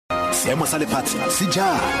seemo sa lefatshe se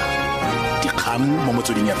jang dikgang mo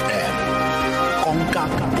motsweding FM konka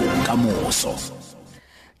bokamoso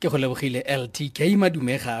ke go lebogile LTK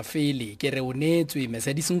madumega fele ke re o neetswe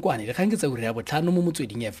mesadi Nkoane le kgang ke tsa ure ya botlhano mo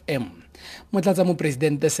motsweding FM. Motlatsa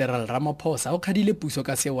mopresidente Cyril Ramaphosa o kgadile puso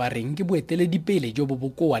ka seo a reng ke boeteledipele jo bo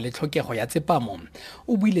bokoa le tlhokego ya tsepamo.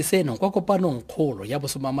 O buile seno kwa kopanong kgolo ya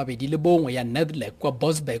bo21 ya NEDLAC kwa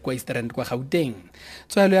Boksburg kwa Eastern kwa Gauteng.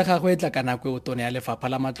 Tswaelo ya gagwe e tla ka nako e o tona ya lefapha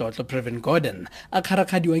la matlotlo Gauteng a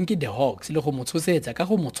kgarakgadiwang ke Dikgang le go mo tshosetsa ka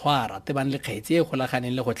go mo tshwara tebang le kgetsi e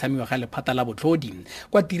golaganeng le go tlhamiwa ga lephata la botlhodi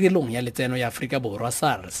kwa tirelong ya letseno ya Afrika Borwa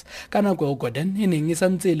SARS ka nako eo Gauteng e neng e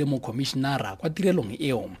santse le mo commissionera kwa tirelong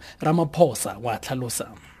eo. Ramaphosa wa tlhalosa.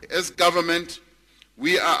 As government,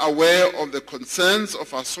 we are aware of the concerns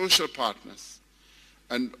of our social partners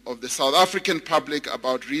and of the South African public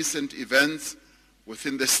about recent events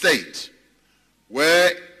within the state,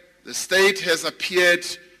 where the state has appeared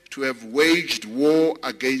to have waged war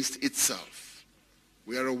against itself.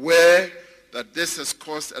 We are aware that this has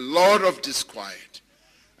caused a lot of disquiet,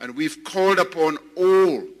 and we've called upon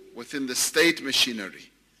all within the state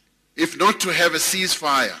machinery, if not to have a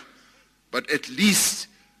ceasefire, but at least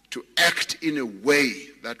to act in a way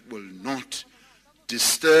that will not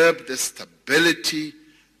disturb the stability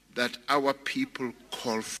that our people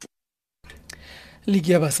call for.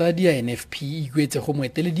 Ligi ya basadi ya NFP ikwetse go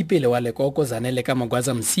moeteledipele wa lekoko Zanele ka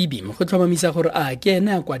Magwaza Msibi go tlhomamisa gore a ke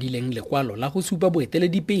ene a kwadileng lekwalo la go supa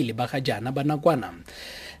boeteledipele ba ga jana ba nakwana.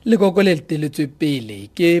 Lekoko le teletswe pele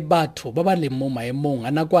ke batho ba ba leng mo maemong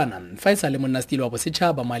a nakwana fa e sa le monastilo wa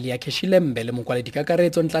bosetšhaba mali ya Keshilembe le mokwaledi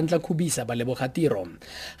kakaretso Ntlantla Khubisa ba leboga tiro.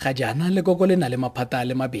 Ga jana lekoko le na le maphata a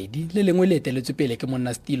le mabedi, le lengwe le teletswe pele ke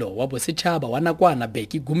monastilo wa bosetšhaba wa nakwana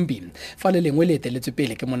Beki Gumbi fa le lengwe le teletswe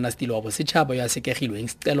pele ke monastilo wa bosetšhaba ya sekegilweng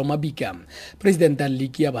Stelo Mabika. President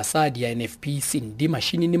Ligi ya basadi ya NFP Sindi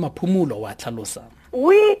Mashinini Maphumulo wa tlhalosa.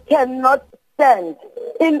 We cannot stand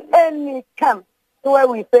in any camp where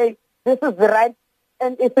we say this is the right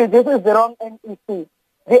NEC, this is the wrong NEC.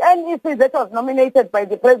 The NEC that was nominated by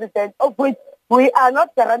the president, of which we are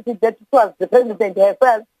not guaranteed that it was the president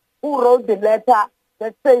herself who wrote the letter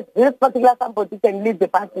that says this particular somebody can lead the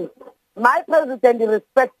party. My president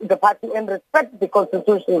respects the party and respects the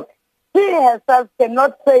constitution. She herself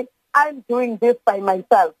cannot say, I'm doing this by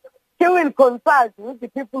myself. She will consult with the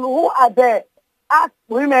people who are there. Us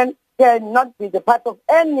women cannot be the part of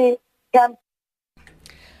any camp.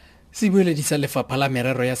 Se buile sa lefapha la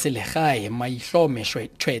merero ya selegae Maitlhome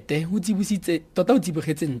Tshwete o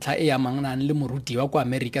tsibogetse ntlha e amanang le moruti wa kwa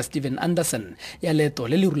America Steven Anderson ya leto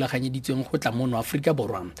le le rulaganyeditsweng go tla mono Afrika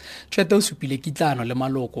Borwa. Tshwete o supile kitlano le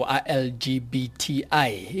maloko a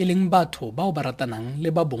LGBTI e leng batho bao ba ratanang le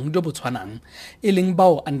ba bong jo bo tshwanang e leng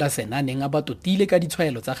bao Anderson a neng a batotile ka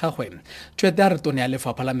ditshwaelo tsa gagwe. Tshwete a re tone ya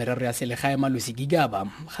lefapha la merero ya selegae Malusi Gigaba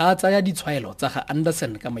ga a tsaya ditshwaelo tsa ga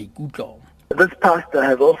Anderson ka maikutlo. This pastor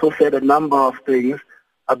has also said a number of things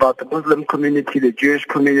about the Muslim community, the Jewish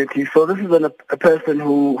community. So this is a person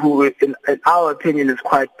who in our opinion, is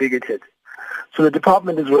quite bigoted. So the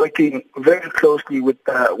department is working very closely with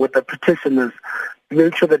the petitioners to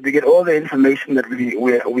make sure that we get all the information that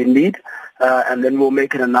we need, and then we'll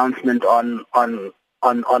make an announcement on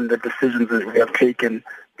the decisions that we have taken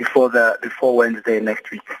before Wednesday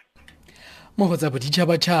next week. Mo go tsa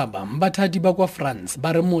boditšhabatšhaba bathadi ba kwa France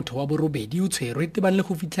ba re motho wa borobedi o tshwerwe tebang le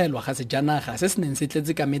go fitlhelwa ga sejanaga se se neng se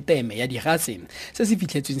tletse ka meteme ya digase se se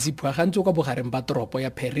fitlhetsweng se phuagantse kwa bogareng ba toropo ya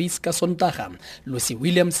Paris ka Sontaga. Lucy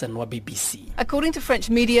Williamson wa BBC. According to French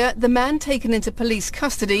media, the man taken into police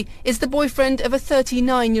custody is the boyfriend of a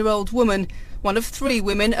 39-year-old woman, one of 3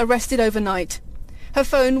 women arrested overnight. Her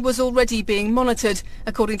phone was already being monitored,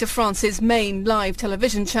 according to France's main live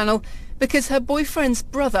television channel, because her boyfriend's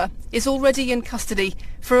brother is already in custody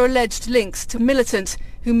for alleged links to militants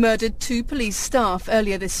who murdered 2 police staff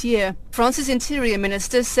earlier this year. France's interior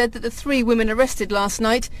minister said that the 3 women arrested last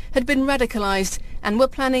night had been radicalized and were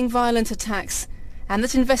planning violent attacks, and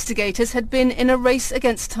that investigators had been in a race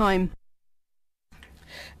against time.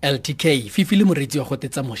 LTK fifile moretsi wa go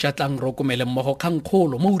tetsa mošatlang rokomele mmogo kgang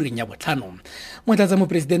kgolo mo ureng ya botlhano. Motlatsa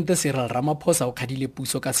mopresidente Cyril Ramaphosa o kgadile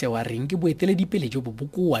puso ka seo a reng ke boeteledipele jo bo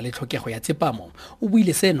bokoa le tlhokego ya tsepamo. O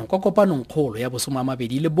buile seno kwa kopanong kgolo ya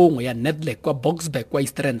bo21 ya NEDLAC kwa Boksburg kwa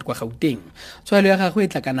Eastern kwa Gauteng. Tswaelo ya gagwe e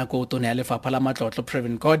tla ka nako o tona ya lefapha la matlotlo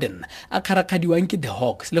Gauteng a kgarakgadiwang ke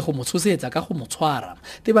Dikgang le go mo tshosetsa ka go mo tshwara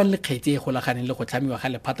tebang le kgetsi e golaganeng le go tlhamiwa ga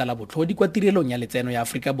lephata la botlhodi kwa tirelong ya letseno ya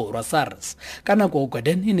Afrika Borwa SARS ka nako o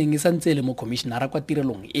Gauteng e neng e santse le mo commissionera kwa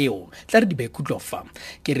tirelong eo. Tla re di be khutlofa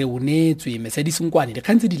ke re o neetswe mesadi Nkoane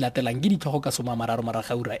dikgang tse di latelang ke ditlhogo ka 30 morago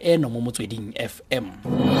ga ura eno mo motsweding FM.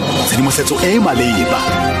 Tshedimosetso e maleba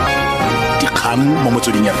Dikgang mo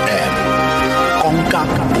Motsweding FM. Konka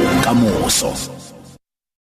bokamoso.